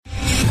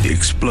The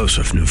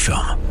explosive new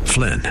film,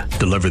 Flynn,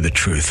 deliver the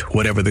truth,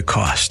 whatever the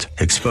cost,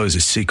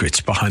 exposes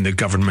secrets behind the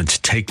government's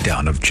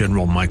takedown of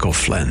General Michael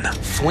Flynn.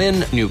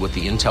 Flynn knew what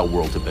the intel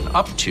world had been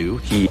up to.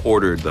 He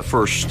ordered the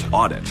first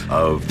audit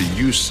of the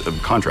use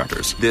of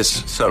contractors.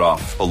 This set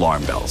off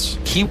alarm bells.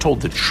 He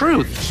told the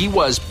truth. He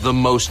was the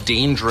most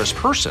dangerous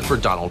person for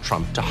Donald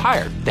Trump to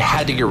hire. They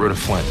had to get rid of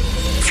Flynn.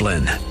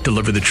 Flynn,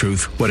 deliver the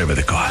truth, whatever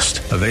the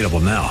cost. Available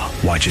now.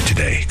 Watch it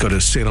today. Go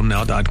to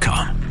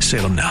salemnow.com.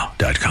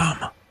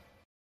 salemnow.com.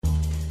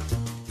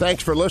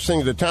 Thanks for listening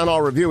to the Town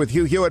Hall Review with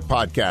Hugh Hewitt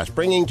podcast,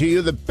 bringing to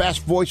you the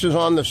best voices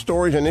on the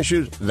stories and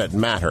issues that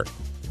matter.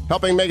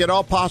 Helping make it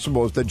all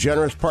possible is the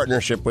generous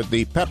partnership with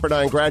the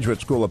Pepperdine Graduate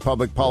School of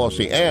Public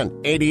Policy and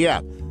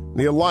ADF,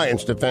 the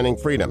Alliance Defending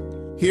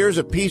Freedom. Here's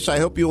a piece I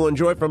hope you'll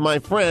enjoy from my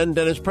friend,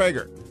 Dennis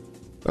Prager.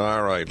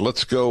 All right,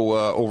 let's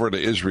go over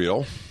to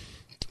Israel.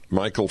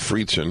 Michael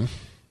Friedson,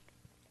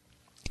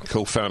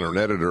 co-founder and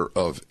editor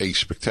of a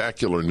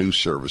spectacular news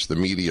service, the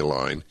Media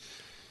Line.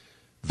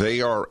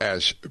 They are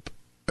as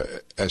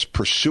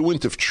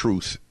pursuant of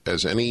truth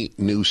as any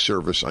news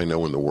service I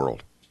know in the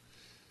world.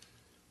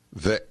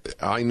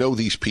 I know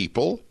these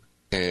people,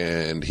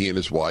 and he and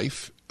his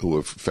wife, who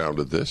have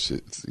founded this,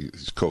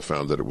 he's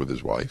co-founded it with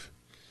his wife.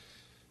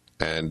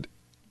 And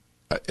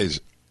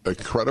as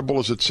incredible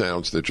as it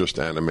sounds, they're just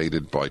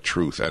animated by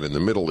truth. And in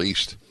the Middle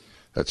East,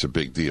 that's a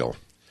big deal.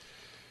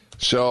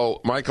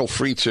 So, Michael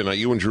Friedson, are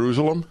you in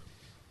Jerusalem?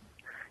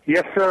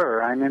 Yes,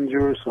 sir. I'm in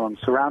Jerusalem,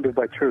 surrounded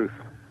by truth.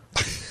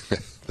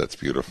 That's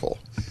beautiful.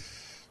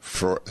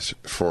 From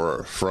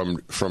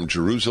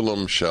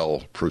Jerusalem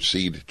shall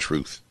proceed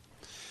truth.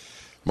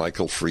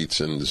 Michael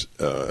Friedson's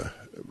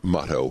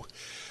motto.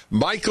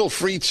 Michael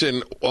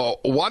Friedson,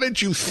 what did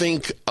you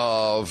think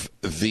of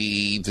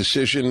the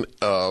decision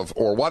of,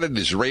 or what did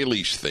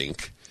Israelis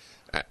think,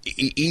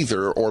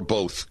 either or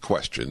both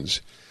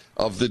questions,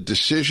 of the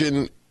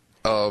decision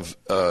of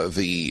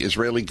the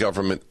Israeli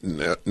government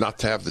not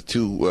to have the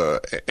two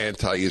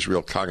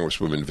anti-Israel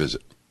congresswomen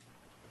visit?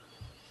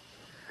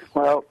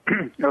 Well,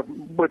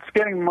 what's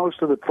getting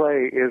most of the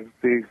play is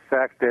the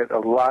fact that a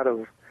lot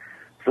of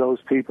those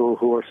people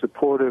who are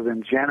supportive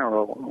in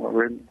general,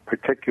 or in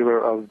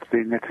particular of the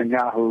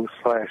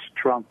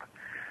Netanyahu/Trump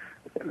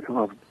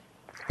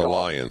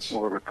alliance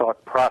or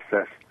thought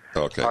process,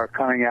 are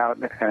coming out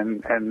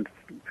and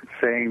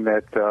saying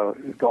that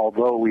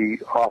although we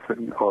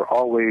often or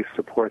always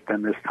support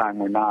them, this time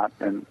we're not,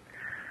 and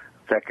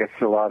that gets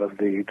a lot of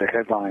the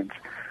headlines.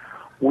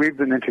 We've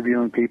been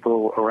interviewing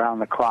people around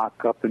the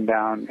clock, up and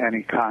down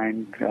any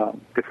kind,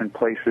 different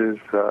places,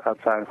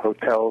 outside of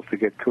hotels to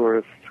get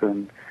tourists,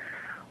 and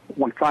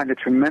we find a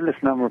tremendous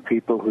number of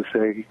people who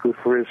say, good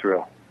for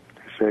Israel.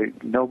 They say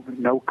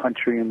no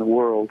country in the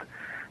world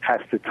has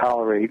to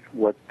tolerate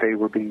what they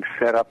were being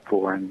set up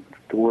for, and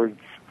the words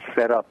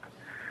set up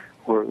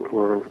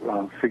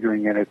we're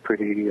figuring in it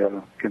pretty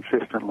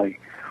consistently.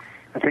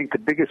 I think the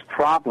biggest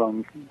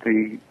problem,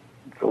 a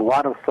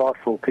lot of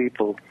thoughtful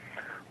people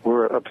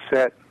were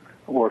upset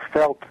or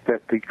felt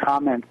that the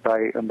comment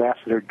by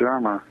Ambassador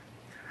Dermer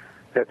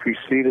that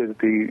preceded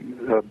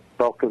the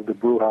bulk of the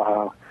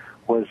brouhaha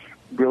was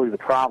really the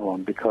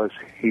problem, because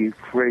he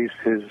phrased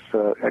his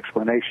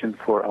explanation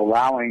for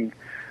allowing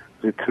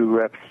the two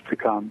reps to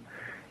come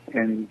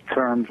in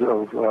terms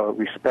of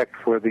respect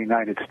for the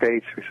United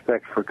States,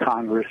 respect for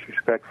Congress,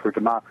 respect for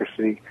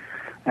democracy,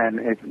 and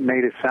it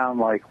made it sound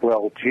like,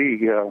 well,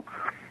 gee,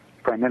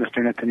 Prime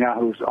Minister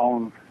Netanyahu's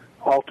own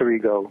alter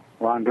ego,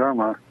 Ron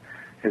Dermer,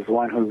 is the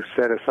one who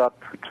set us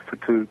up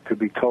to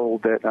be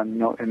told that in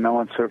no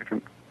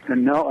uncertain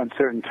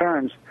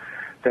terms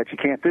that you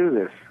can't do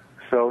this.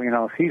 So,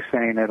 if he's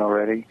saying it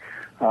already,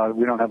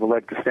 we don't have a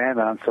leg to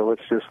stand on, so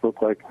let's just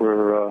look like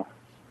we're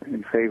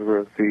in favor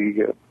of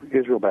the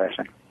Israel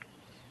bashing.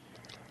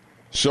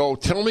 So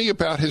tell me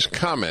about his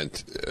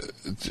comment.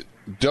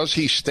 Does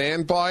he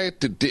stand by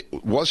it?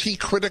 Was he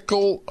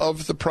critical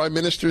of the Prime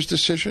Minister's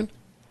decision?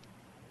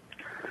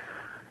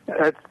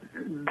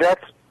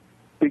 That's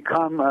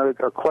become a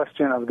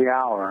question of the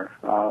hour.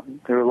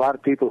 There are a lot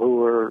of people who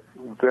were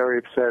very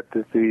upset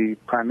that the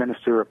Prime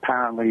Minister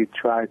apparently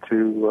tried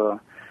to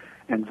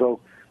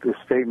invoke the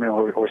statement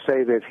or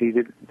say that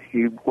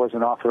he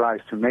wasn't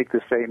authorized to make the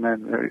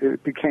statement.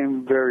 It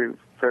became very,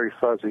 very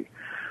fuzzy.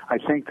 I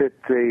think that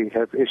they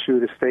have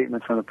issued a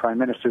statement from the Prime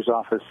Minister's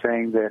office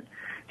saying that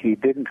he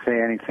didn't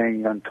say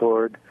anything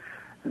untoward,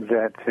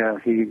 that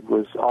he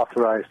was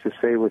authorized to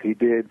say what he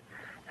did,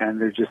 and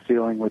they're just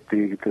dealing with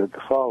the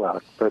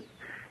fallout. But,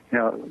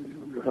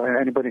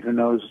 anybody who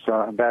knows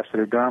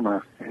Ambassador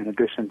Dermer, in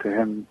addition to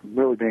him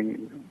really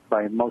being,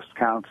 by most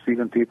counts,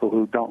 even people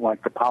who don't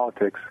like the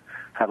politics,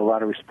 have a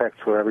lot of respect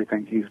for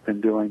everything he's been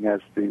doing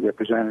as the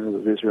representative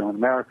of Israel in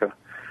America.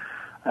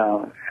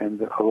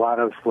 And a lot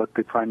of what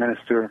the Prime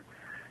Minister,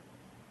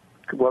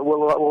 a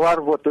lot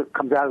of what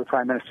comes out of the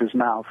Prime Minister's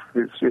mouth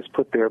is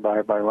put there by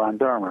Ron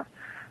Dermer.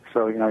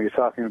 So, you're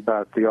talking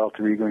about the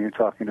alter ego, and you're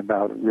talking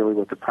about really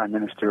what the Prime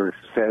Minister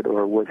said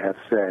or would have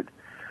said.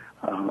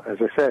 As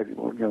I said,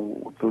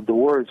 the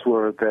words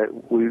were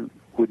that we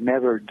would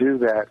never do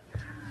that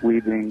we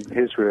being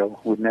Israel,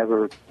 would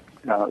never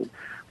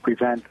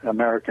prevent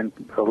American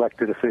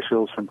elected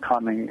officials from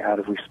coming out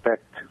of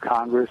respect to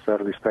Congress,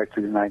 out of respect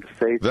to the United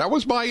States. That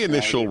was my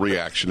initial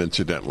reaction,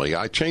 incidentally.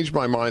 I changed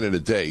my mind in a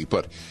day,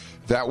 but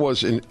that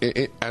was,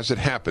 as it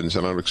happens,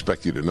 and I don't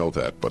expect you to know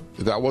that, but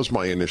that was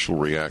my initial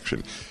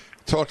reaction.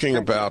 Talking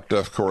about,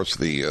 of course,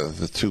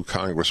 the two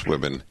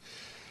congresswomen,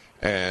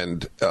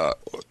 and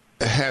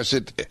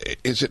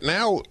is it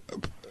now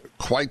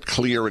quite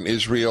clear in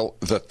Israel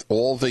that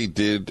all they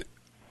did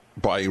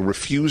by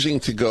refusing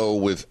to go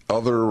with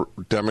other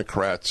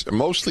Democrats,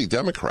 mostly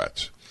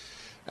Democrats,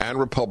 and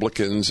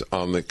Republicans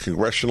on the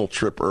congressional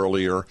trip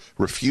earlier,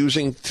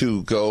 refusing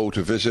to go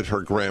to visit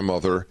her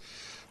grandmother,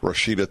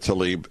 Rashida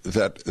Tlaib,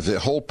 that the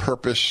whole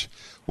purpose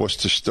was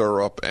to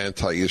stir up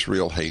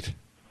anti-Israel hate?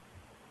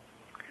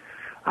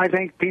 I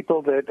think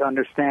people that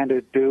understand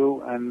it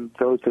do, and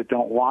those that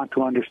don't want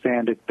to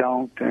understand it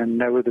don't, and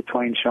never the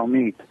twain shall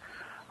meet.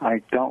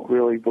 I don't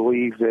really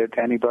believe that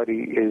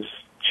anybody is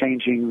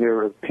changing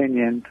their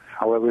opinion,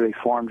 however they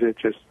formed it,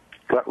 just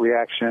gut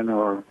reaction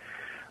or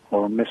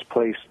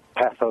misplaced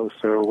pathos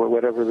or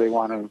whatever they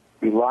want to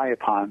rely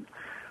upon.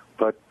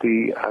 But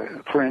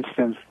for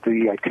instance,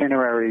 the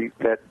itinerary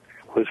that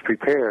was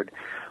prepared,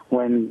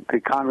 when the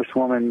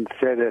Congresswoman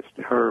said at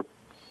her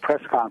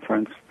press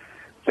conference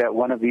that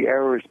one of the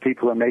errors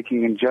people are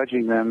making in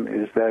judging them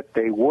is that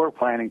they were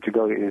planning to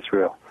go to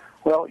Israel.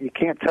 Well, you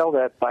can't tell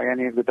that by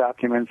any of the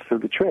documents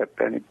of the trip.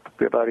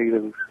 Anybody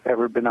who's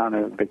ever been on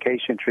a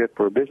vacation trip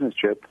or a business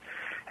trip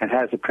and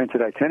has a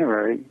printed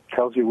itinerary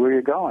tells you where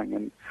you're going.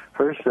 And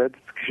hers said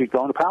she's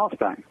going to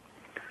Palestine.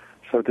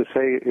 So to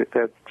say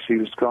that she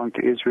was going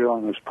to Israel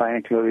and was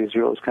planning to go to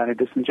Israel is kind of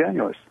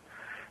disingenuous.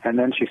 And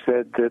then she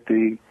said that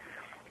the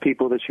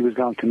people that she was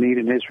going to meet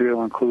in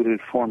Israel included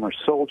former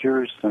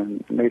soldiers,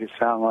 and made it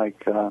sound like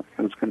it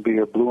was going to be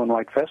a blue and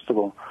white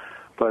festival.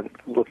 But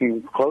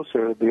looking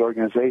closer, the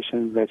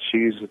organization that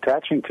she's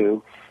attaching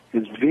to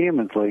is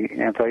vehemently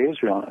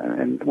anti-Israel.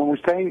 And when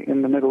we say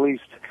in the Middle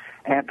East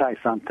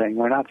anti-something,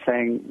 we're not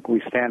saying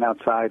we stand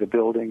outside a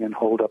building and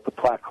hold up a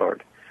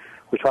placard.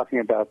 We're talking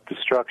about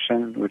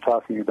destruction. We're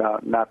talking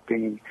about not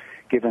being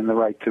given the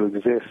right to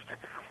exist.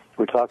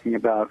 We're talking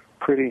about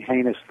pretty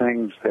heinous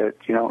things that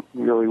you don't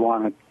really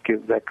want to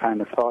give that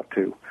kind of thought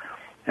to.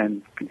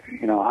 And,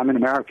 I'm an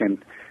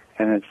American,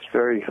 and it's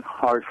very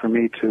hard for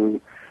me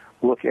to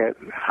look at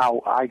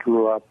how I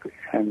grew up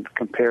and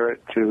compare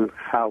it to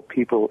how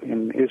people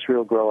in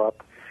Israel grow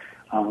up.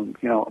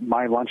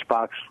 My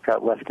lunchbox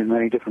got left in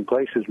many different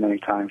places many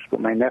times,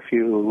 but my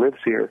nephew who lives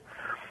here,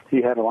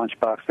 he had a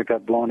lunchbox that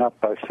got blown up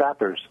by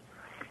sappers.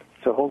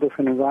 It's a whole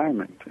different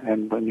environment.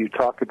 And when you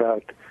talk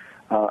about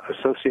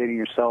associating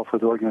yourself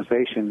with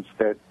organizations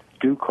that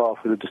do call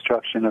for the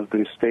destruction of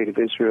the state of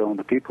Israel and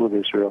the people of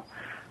Israel,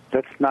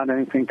 that's not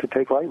anything to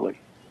take lightly.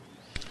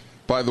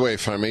 By the way,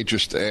 if I may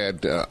just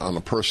add on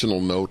a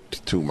personal note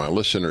to my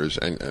listeners,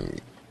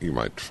 and you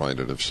might find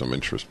it of some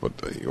interest, but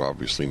you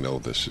obviously know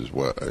this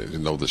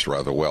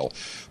rather well.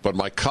 But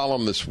my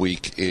column this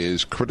week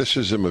is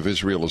 "Criticism of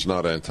Israel is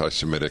not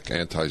anti-Semitic,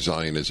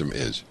 anti-Zionism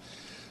is."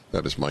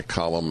 That is my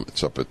column.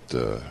 It's up at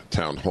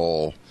Town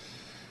Hall,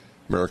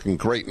 American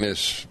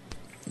Greatness,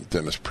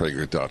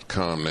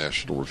 DennisPrager.com,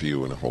 National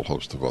Review, and a whole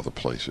host of other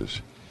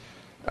places.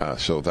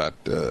 So that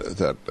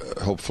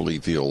hopefully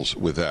deals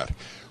with that.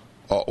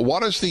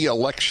 What is the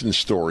election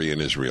story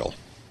in Israel?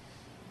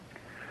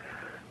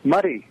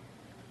 Muddy.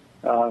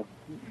 Not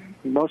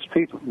most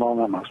people.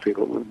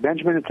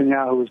 Benjamin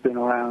Netanyahu has been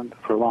around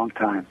for a long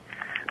time.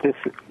 This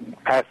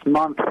past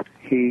month,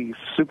 he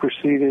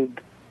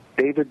superseded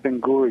David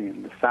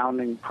Ben-Gurion, the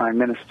founding prime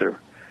minister,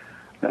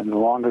 and the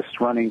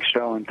longest-running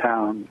show in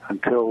town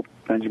until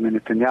Benjamin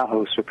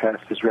Netanyahu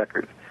surpassed his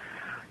record.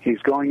 He's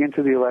going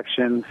into the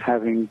election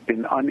having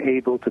been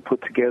unable to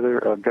put together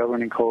a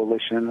governing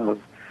coalition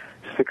of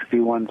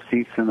 61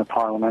 seats in the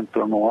parliament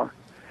or more,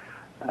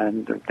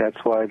 and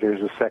that's why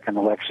there's a second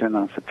election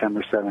on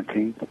September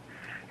 17th.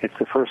 It's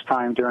the first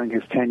time during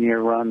his 10-year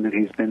run that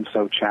he's been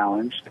so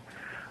challenged.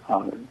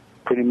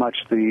 Pretty much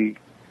the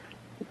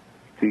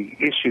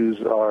issues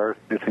are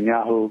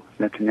Netanyahu,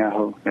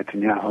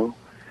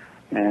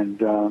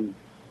 and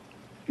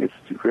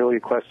it's really a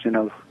question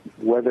of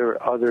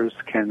whether others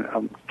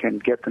can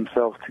get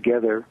themselves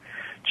together,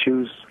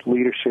 choose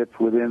leadership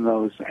within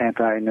those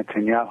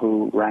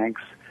anti-Netanyahu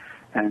ranks,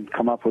 and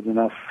come up with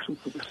enough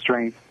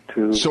strength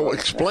to... So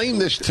explain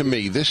this to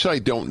me. This I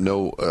don't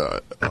know.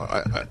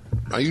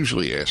 I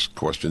usually ask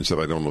questions that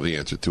I don't know the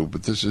answer to,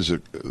 but this is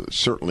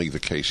certainly the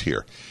case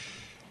here.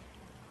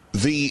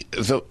 The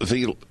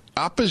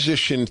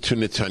opposition to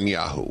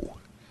Netanyahu,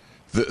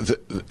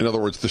 in other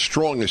words, the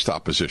strongest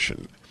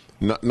opposition,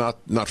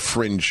 not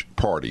fringe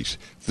parties,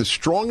 the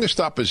strongest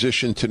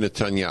opposition to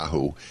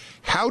Netanyahu,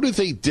 how do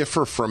they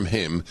differ from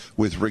him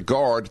with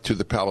regard to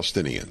the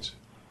Palestinians?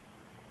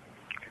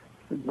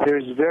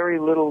 There's very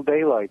little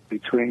daylight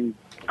between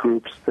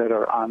groups that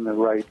are on the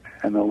right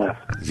and the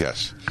left.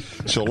 Yes.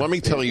 So let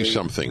me tell you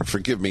something.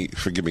 Forgive me,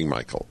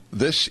 Michael.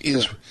 There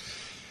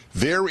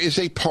is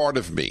a part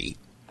of me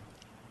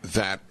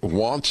that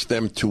wants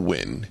them to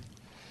win,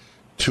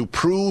 to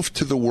prove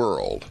to the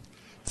world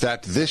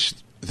that this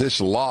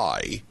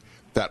lie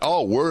that,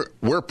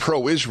 we're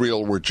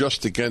pro-Israel, we're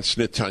just against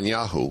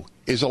Netanyahu,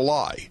 is a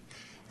lie.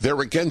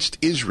 They're against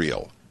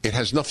Israel. It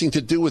has nothing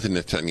to do with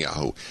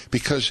Netanyahu,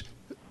 because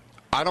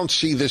I don't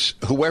see this,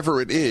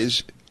 whoever it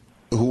is,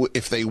 who,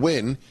 if they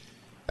win,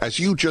 as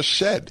you just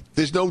said,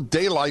 there's no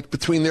daylight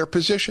between their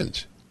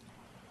positions.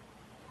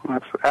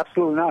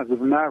 Absolutely not. As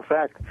a matter of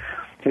fact,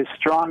 his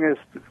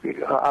strongest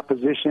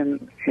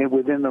opposition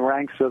within the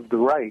ranks of the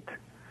right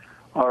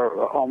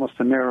are almost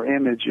a mirror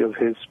image of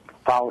his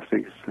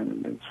policies,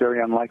 and it's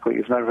very unlikely.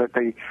 As a matter of fact,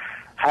 they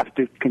have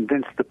to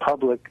convince the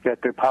public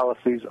that their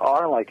policies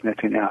are like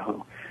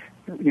Netanyahu.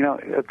 You know,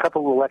 a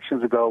couple of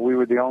elections ago, we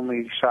were the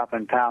only shop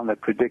in town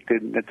that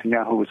predicted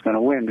Netanyahu was going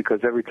to win,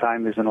 because every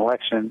time there's an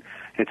election,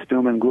 it's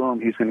doom and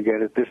gloom. He's going to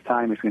get it this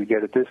time. He's going to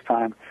get it this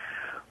time.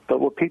 But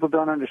what people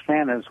don't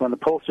understand is when the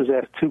pollsters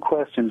ask two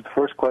questions, the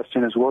first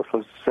question is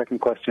worthless. The second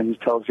question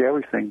tells you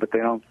everything, but they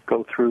don't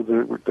go through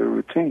the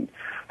routine.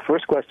 The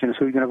first question is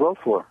who you're going to vote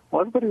for. Well,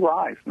 everybody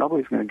lies.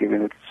 Nobody's going to give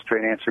you a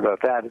straight answer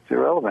about that. It's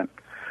irrelevant.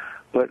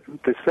 But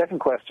the second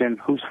question,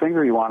 whose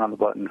finger you want on the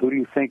button, who do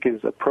you think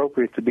is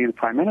appropriate to be the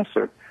prime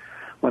minister?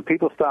 When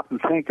people stop and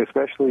think,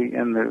 especially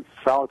in the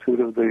solitude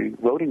of the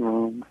voting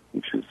room,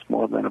 which is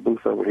more than a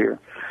booth over here,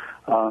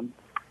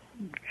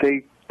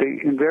 they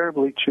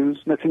invariably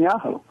choose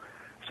Netanyahu.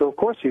 So, of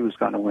course, he was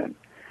going to win.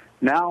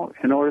 Now,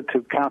 in order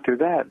to counter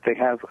that, they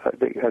have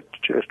a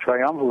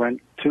triumvirate,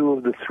 two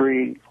of the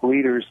three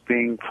leaders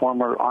being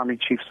former Army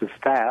chiefs of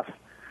staff,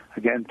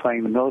 again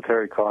playing the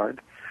military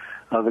card.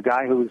 The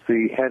guy who was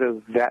the head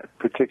of that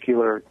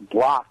particular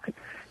bloc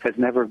has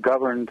never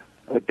governed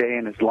a day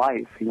in his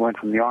life. He went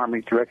from the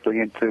Army directly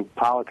into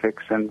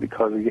politics, and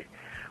because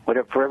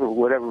for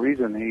whatever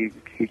reason,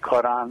 he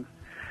caught on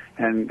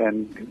and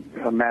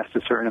amassed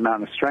a certain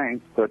amount of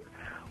strength. But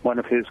one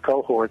of his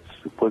cohorts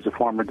was a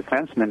former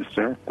defense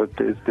minister, but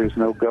there's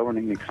no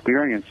governing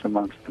experience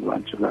amongst a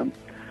bunch of them.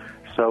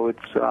 So it's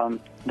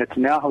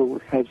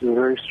Netanyahu has a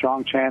very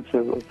strong chance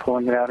of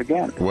pulling it out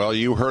again. Well,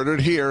 you heard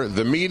it here.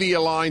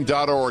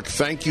 TheMediaLine.org.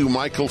 Thank you,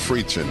 Michael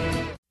Friedson.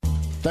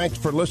 Thanks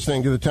for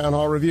listening to the Town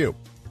Hall Review.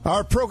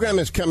 Our program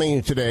is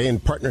coming today in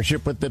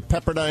partnership with the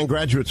Pepperdine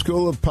Graduate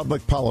School of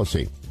Public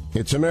Policy.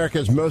 It's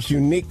America's most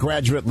unique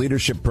graduate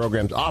leadership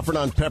programs offered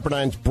on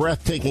Pepperdine's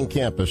breathtaking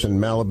campus in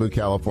Malibu,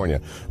 California.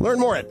 Learn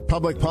more at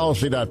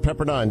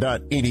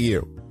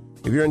publicpolicy.pepperdine.edu.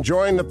 If you're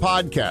enjoying the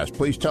podcast,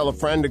 please tell a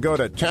friend to go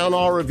to Town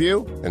Hall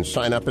Review and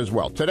sign up as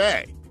well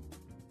today.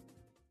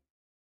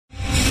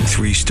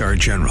 3-star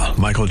General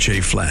Michael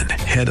J. Flynn,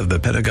 head of the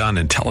Pentagon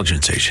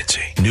Intelligence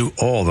Agency, knew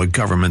all the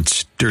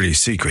government's dirty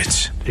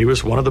secrets. He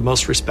was one of the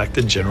most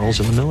respected generals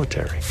in the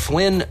military.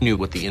 Flynn knew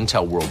what the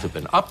intel world had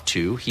been up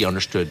to. He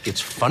understood its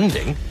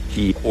funding.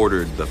 He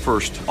ordered the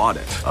first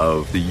audit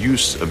of the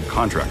use of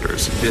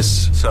contractors.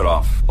 This set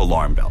off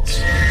alarm bells.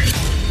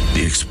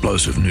 The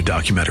explosive new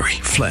documentary,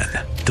 Flynn,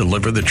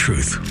 Deliver the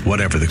Truth,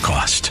 Whatever the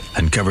Cost,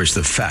 uncovers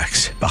the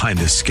facts behind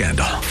this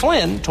scandal.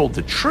 Flynn told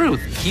the truth.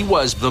 He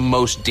was the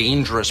most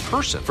dangerous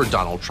person for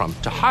Donald Trump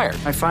to hire.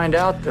 I find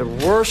out the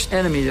worst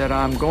enemy that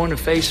I'm going to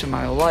face in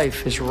my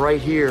life is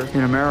right here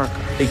in America.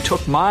 They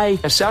took my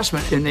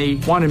assessment and they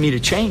wanted me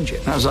to change it.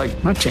 And I was like,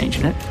 I'm not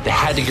changing it. They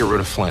had to get rid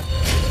of Flynn.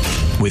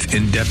 With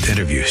in-depth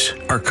interviews,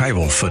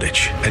 archival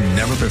footage, and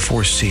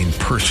never-before-seen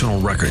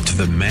personal records of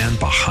the man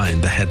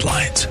behind the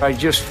headlines. I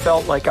just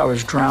felt like I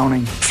was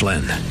drowning.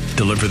 Flynn,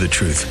 Deliver the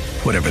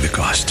Truth, Whatever the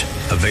Cost.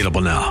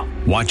 Available now.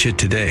 Watch it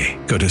today.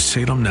 Go to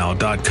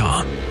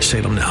salemnow.com.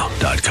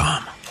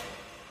 salemnow.com.